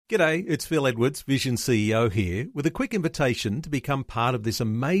G'day, it's Phil Edwards, Vision CEO here, with a quick invitation to become part of this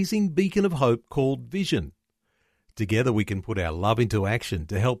amazing beacon of hope called Vision. Together we can put our love into action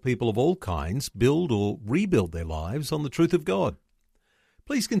to help people of all kinds build or rebuild their lives on the truth of God.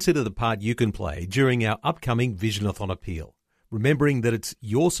 Please consider the part you can play during our upcoming Visionathon appeal, remembering that it's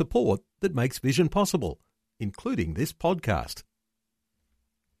your support that makes Vision possible, including this podcast.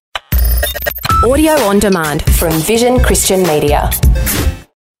 Audio on demand from Vision Christian Media.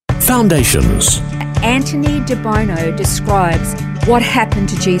 Foundations. Anthony de Bono describes what happened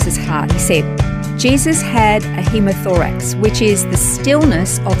to Jesus' heart. He said, Jesus had a hemothorax, which is the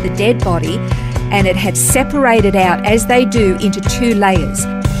stillness of the dead body, and it had separated out, as they do, into two layers.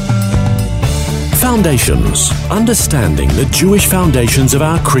 Foundations. Understanding the Jewish foundations of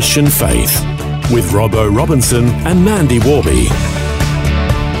our Christian faith. With Robbo Robinson and Mandy Warby.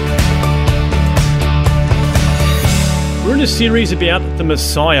 We're in a series about the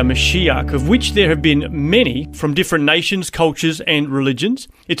Messiah, Mashiach, of which there have been many from different nations, cultures and religions.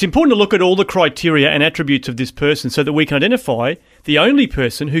 It's important to look at all the criteria and attributes of this person so that we can identify the only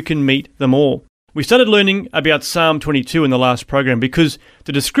person who can meet them all. We started learning about Psalm 22 in the last program because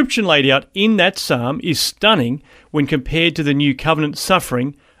the description laid out in that psalm is stunning when compared to the new covenant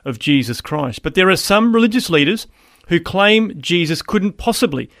suffering of Jesus Christ. But there are some religious leaders who claim Jesus couldn't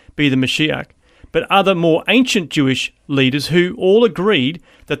possibly be the Mashiach, but other more ancient Jewish leaders who all agreed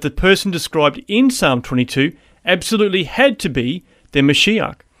that the person described in Psalm 22 absolutely had to be their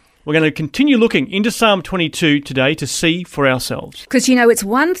Mashiach. We're going to continue looking into Psalm 22 today to see for ourselves. Because, it's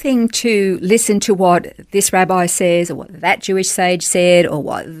one thing to listen to what this rabbi says or what that Jewish sage said or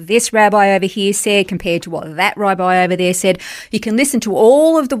what this rabbi over here said compared to what that rabbi over there said. You can listen to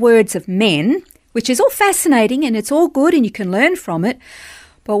all of the words of men, which is all fascinating and it's all good and you can learn from it.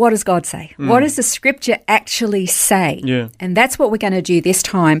 But what does God say? What does the scripture actually say? Yeah. And that's what we're going to do this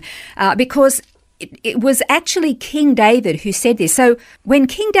time because it was actually King David who said this. So when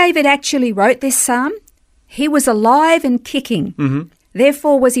King David actually wrote this psalm, he was alive and kicking. Mm-hmm.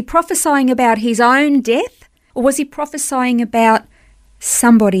 Therefore, was he prophesying about his own death or was he prophesying about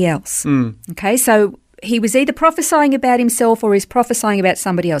somebody else? Okay, so he was either prophesying about himself or he's prophesying about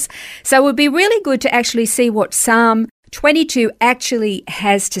somebody else. So it would be really good to actually see what Psalm 22 actually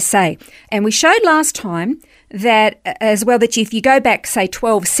has to say. And we showed last time that as well that if you go back, say,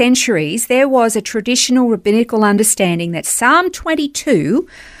 12 centuries, there was a traditional rabbinical understanding that Psalm 22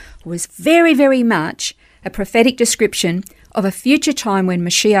 was very, very much a prophetic description of a future time when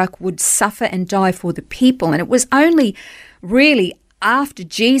Mashiach would suffer and die for the people. And it was only really after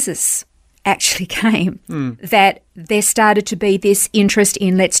Jesus actually came that there started to be this interest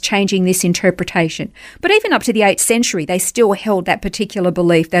in let's changing this interpretation. But even up to the 8th century, they still held that particular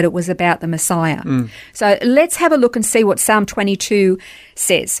belief that it was about the Messiah. So let's have a look and see what Psalm 22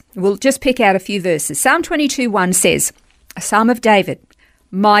 says. We'll just pick out a few verses. Psalm 22:1 says, a psalm of David,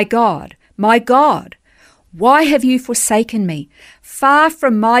 my God, why have you forsaken me? Far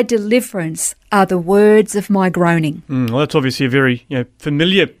from my deliverance are the words of my groaning. Well, that's obviously a very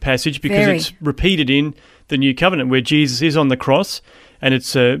familiar passage because it's repeated in the New Covenant where Jesus is on the cross, and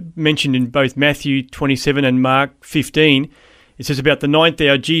it's mentioned in both Matthew 27 and Mark 15. It says, about the 9th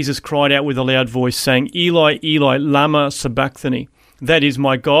hour, Jesus cried out with a loud voice, saying, Eli, Eli, lama sabachthani. That is,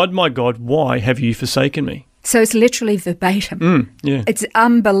 my God, why have you forsaken me? So it's literally verbatim. It's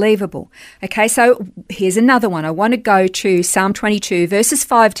unbelievable. Okay, so here's another one. I want to go to Psalm 22, verses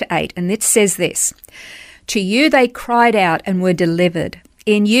 5 to 8, and it says this. To you they cried out and were delivered.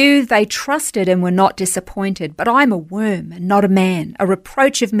 In you they trusted and were not disappointed. But I'm a worm and not a man, a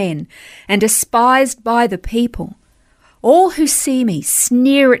reproach of men, and despised by the people. All who see me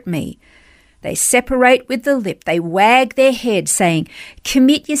sneer at me. They separate with the lip. They wag their head, saying,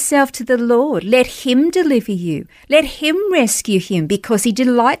 commit yourself to the Lord. Let him deliver you. Let him rescue him, because he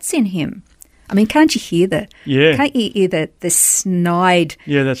delights in him. I mean, can't you hear that? Yeah. Can't you hear the snide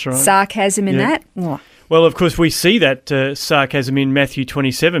that's right. sarcasm in that? Oh. Well, of course, we see that sarcasm in Matthew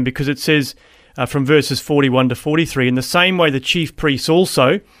 27 because it says from verses 41 to 43, in the same way the chief priests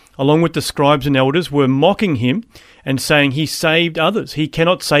also, along with the scribes and elders, were mocking him and saying, he saved others. He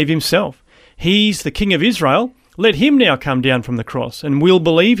cannot save himself. He's the King of Israel. Let him now come down from the cross, and we'll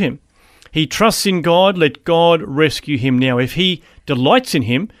believe him. He trusts in God. Let God rescue him now. If he delights in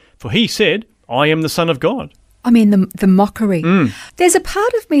him, for he said, I am the Son of God. I mean, the mockery. There's a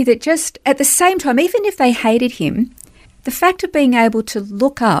part of me that just, at the same time, even if they hated him, the fact of being able to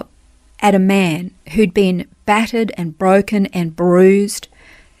look up at a man who'd been battered and broken and bruised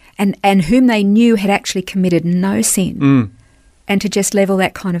and whom they knew had actually committed no sin, and to just level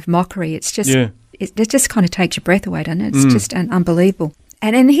that kind of mockery, it's just it just kind of takes your breath away, doesn't it? It's just unbelievable.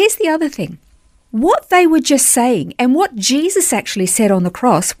 And then here's the other thing. What they were just saying and what Jesus actually said on the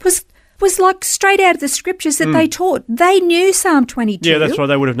cross was like straight out of the scriptures that they taught. They knew Psalm 22. Yeah, that's right.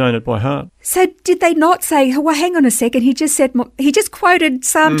 They would have known it by heart. So did they not say, well, hang on a second, he just quoted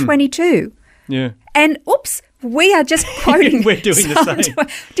Psalm 22. Yeah. And oops, we are just quoting We're doing Psalm the same.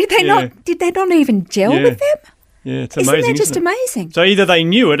 Did they not even gel with them? Yeah, it's amazing. Isn't that just isn't it? amazing? So either they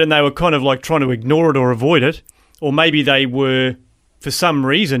knew it and they were kind of like trying to ignore it or avoid it, or maybe they were, for some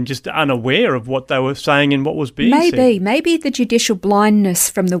reason, just unaware of what they were saying and what was being said. Maybe the judicial blindness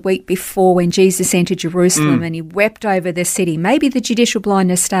from the week before when Jesus entered Jerusalem and he wept over the city. Maybe the judicial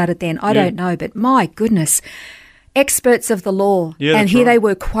blindness started then. I don't know, but my goodness, experts of the law. Yeah, and that's here right. they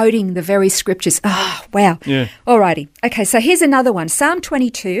were quoting the very scriptures. Oh, wow. Yeah. All righty. Okay, so here's another one. Psalm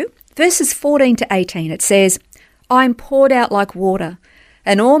 22, verses 14 to 18. It says, I'm poured out like water,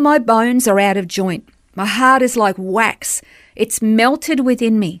 and all my bones are out of joint. My heart is like wax. It's melted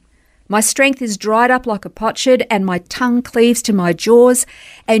within me. My strength is dried up like a potsherd, and my tongue cleaves to my jaws.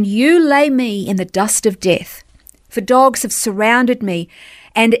 And you lay me in the dust of death. For dogs have surrounded me,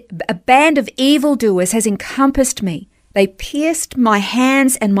 and a band of evildoers has encompassed me. They pierced my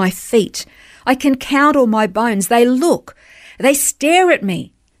hands and my feet. I can count all my bones. They look. They stare at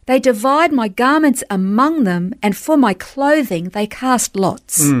me. They divide my garments among them, and for my clothing they cast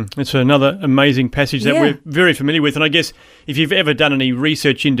lots. It's another amazing passage that Yeah. we're very familiar with. And I guess if you've ever done any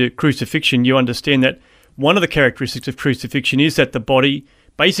research into crucifixion, you understand that one of the characteristics of crucifixion is that the body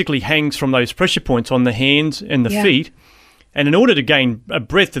basically hangs from those pressure points on the hands and the Yeah. feet. And in order to gain a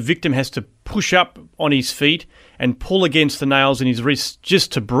breath, the victim has to push up on his feet and pull against the nails in his wrists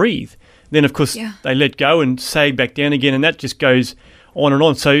just to breathe. Then, of course, they let go and sag back down again, and that just goes on and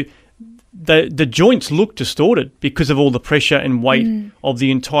on. So the joints look distorted because of all the pressure and weight of the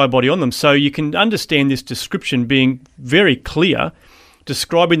entire body on them. So you can understand this description being very clear,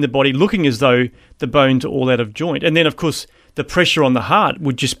 describing the body looking as though the bones are all out of joint. And then, of course, the pressure on the heart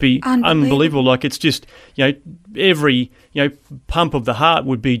would just be unbelievable. Like it's just, every, pump of the heart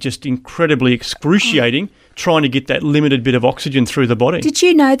would be just incredibly excruciating, trying to get that limited bit of oxygen through the body. Did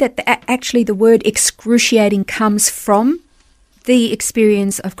you know that actually the word excruciating comes from the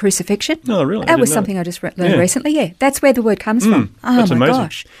experience of crucifixion? No, really? That was something I just learned recently. Yeah, that's where the word comes from. Oh, that's my amazing.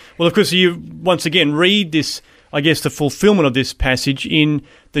 gosh. Well, of course, you once again read this, I guess, the fulfillment of this passage in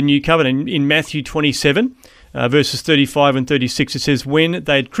the New Covenant. In Matthew 27, verses 35 and 36, it says, When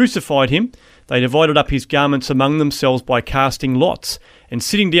they had crucified him, they divided up his garments among themselves by casting lots. And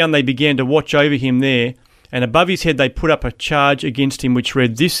sitting down, they began to watch over him there. And above his head, they put up a charge against him, which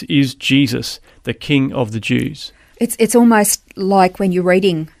read, This is Jesus, the King of the Jews. It's almost like when you're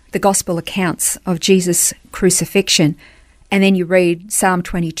reading the gospel accounts of Jesus' crucifixion and then you read Psalm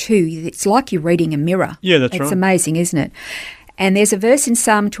 22. It's like you're reading a mirror. Yeah, that's right. It's amazing, isn't it? And there's a verse in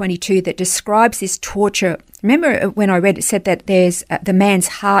Psalm 22 that describes this torture. Remember when I read it said that there's the man's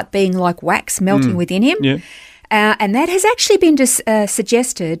heart being like wax melting within him? Yeah. And that has actually been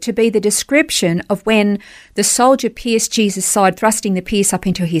suggested to be the description of when the soldier pierced Jesus' side, thrusting the pierce up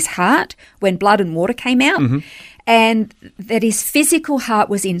into his heart when blood and water came out. And that his physical heart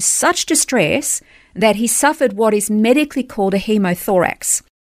was in such distress that he suffered what is medically called a hemothorax.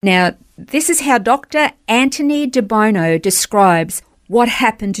 Now, this is how Dr. Anthony De Bono describes what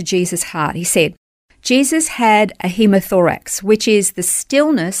happened to Jesus' heart. He said, Jesus had a hemothorax, which is the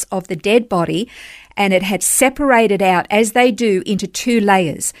stillness of the dead body, and it had separated out, as they do, into two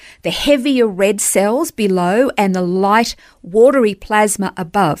layers, the heavier red cells below and the light watery plasma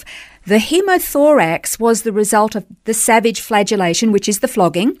above. The hemothorax was the result of the savage flagellation, which is the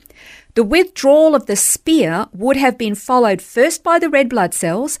flogging. The withdrawal of the spear would have been followed first by the red blood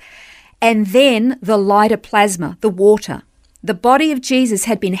cells and then the lighter plasma, the water. The body of Jesus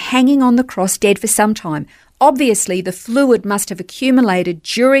had been hanging on the cross dead for some time. Obviously, the fluid must have accumulated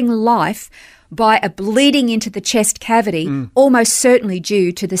during life by a bleeding into the chest cavity, almost certainly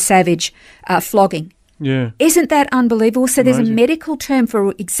due to the savage flogging. Yeah. Isn't that unbelievable? So there's Amazing. a medical term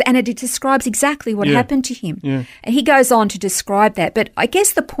for, and it describes exactly what happened to him. Yeah. And he goes on to describe that. But I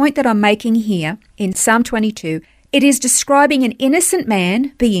guess the point that I'm making here in Psalm 22, it is describing an innocent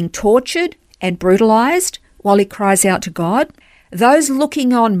man being tortured and brutalized while he cries out to God. Those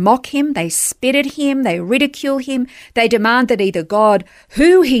looking on mock him, they spit at him, they ridicule him, they demand that either God,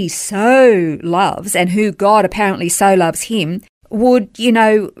 who he so loves and who God apparently so loves him, would,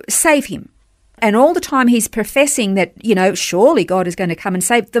 save him. And all the time he's professing that, surely God is going to come and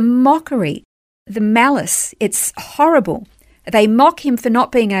save. The mockery, the malice, it's horrible. They mock him for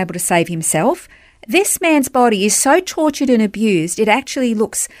not being able to save himself. This man's body is so tortured and abused, it actually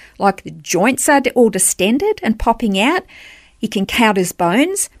looks like the joints are all distended and popping out. He can count his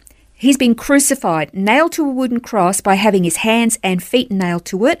bones. He's been crucified, nailed to a wooden cross by having his hands and feet nailed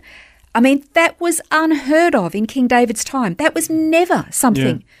to it. I mean, that was unheard of in King David's time. That was never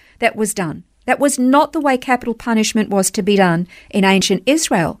something that was done. That was not the way capital punishment was to be done in ancient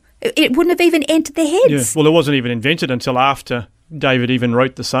Israel. It wouldn't have even entered their heads. Yeah. Well, it wasn't even invented until after David even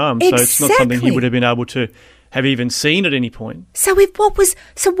wrote the Psalms. Exactly. So it's not something he would have been able to have even seen at any point. So what was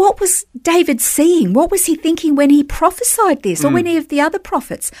David seeing? What was he thinking when he prophesied this, or any of the other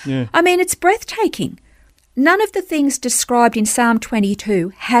prophets? Yeah. I mean, it's breathtaking. None of the things described in Psalm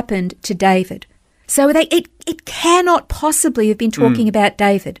 22 happened to David. So it cannot possibly have been talking about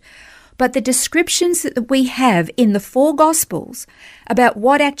David. But the descriptions that we have in the four Gospels about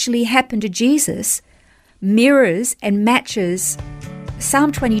what actually happened to Jesus mirrors and matches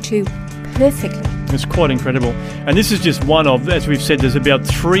Psalm 22 perfectly. It's quite incredible. And this is just one of, as we've said, there's about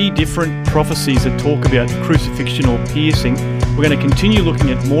 3 different prophecies that talk about crucifixion or piercing. We're going to continue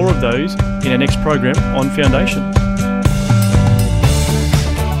looking at more of those in our next program on Foundation.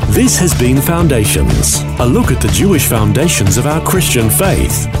 This has been Foundations, a look at the Jewish foundations of our Christian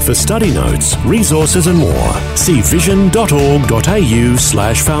faith. For study notes, resources and more, see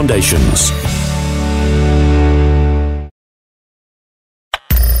vision.org.au/foundations.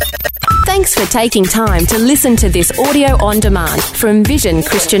 Thanks for taking time to listen to this audio on demand from Vision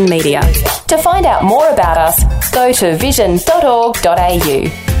Christian Media. To find out more about us, go to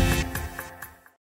vision.org.au.